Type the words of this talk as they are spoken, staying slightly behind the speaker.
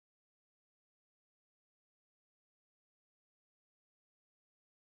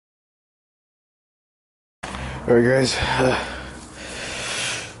Alright guys,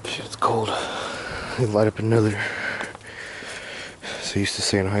 shit, it's cold. Let me light up another. So I used to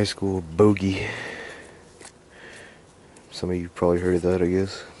say in high school, bogey. Some of you probably heard of that, I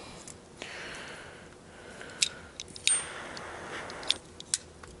guess.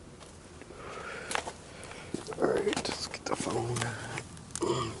 Alright, let's get the phone.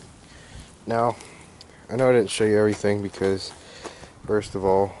 Now, I know I didn't show you everything because, first of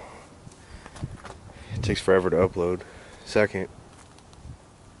all, it takes forever to upload. Second,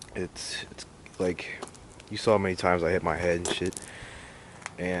 it's like, you saw how many times I hit my head and shit.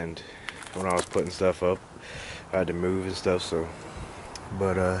 And when I was putting stuff up, I had to move and stuff, so.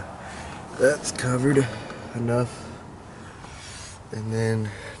 But, that's covered enough. And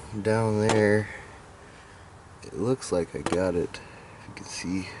then down there, it looks like I got it. If you can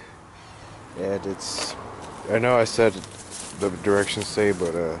see. And it's, I know I said the directions say,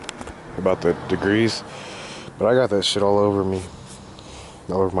 but, about the degrees. But I got that shit all over me.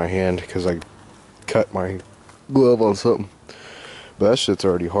 All over my hand, because I cut my glove on something. But that shit's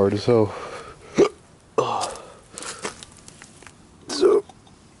already hard as hell. So,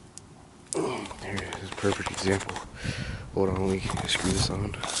 here's a perfect example. Hold on, let me screw this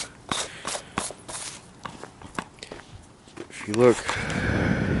on. If you look,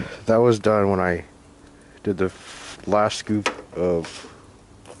 that was done when I did the last scoop of.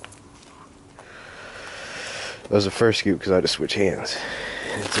 That was the first scoop because I had to switch hands.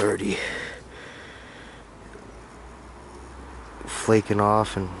 And it's already flaking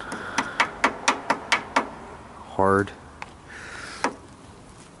off and hard.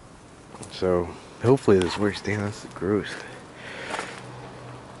 So hopefully this works. Damn, that's gross.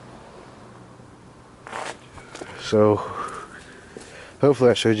 So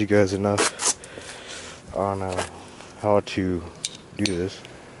hopefully I showed you guys enough on how to do this.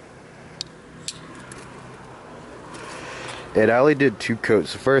 And I only did 2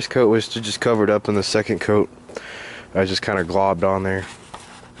 coats. The first coat was to just cover it up, and the second coat I just kind of globbed on there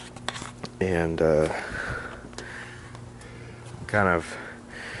and kind of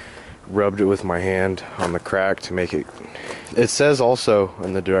rubbed it with my hand on the crack to make it. It says also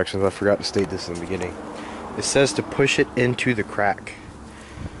in the directions, I forgot to state this in the beginning, it says to push it into the crack.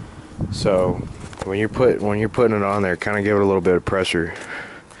 So when you're putting it on there, kind of give it a little bit of pressure.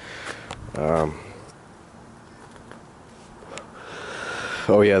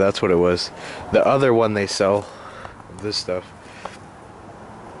 Oh yeah, that's what it was. The other one they sell, this stuff,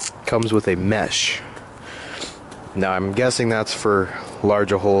 comes with a mesh. Now I'm guessing that's for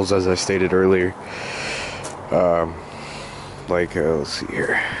larger holes, as I stated earlier. Let's see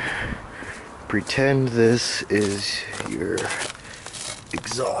here. Pretend this is your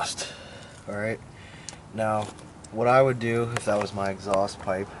exhaust. Alright. Now, what I would do if that was my exhaust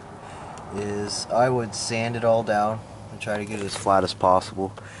pipe is I would sand it all down and try to get it as flat as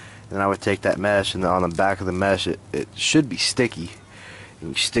possible. And then I would take that mesh, and on the back of the mesh it should be sticky.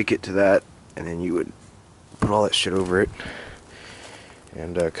 And you stick it to that, and then you would put all that shit over it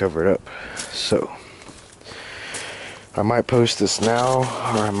and cover it up. So I might post this now,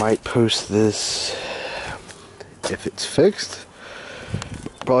 or I might post this if it's fixed.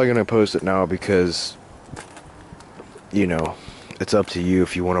 Probably gonna post it now because, you know, it's up to you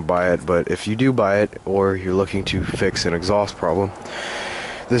if you want to buy it. But if you do buy it, or you're looking to fix an exhaust problem,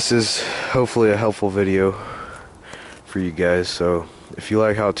 this is hopefully a helpful video for you guys. So if you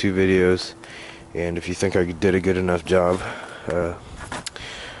like how-to videos, and if you think I did a good enough job,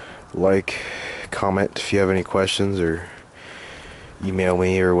 like, comment if you have any questions, or email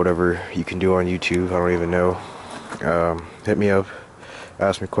me, or whatever you can do on YouTube. I don't even know. Hit me up,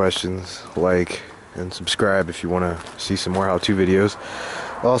 ask me questions, like, and subscribe if you want to see some more how-to videos.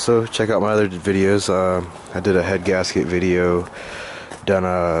 Also, check out my other videos. I did a head gasket video, done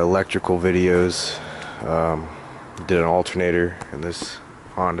electrical videos, did an alternator in this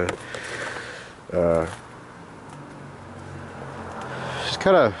Honda. Just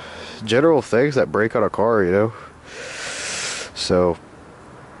kind of general things that break on a car, you know. So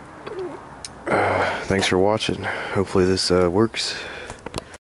thanks for watching. Hopefully this works.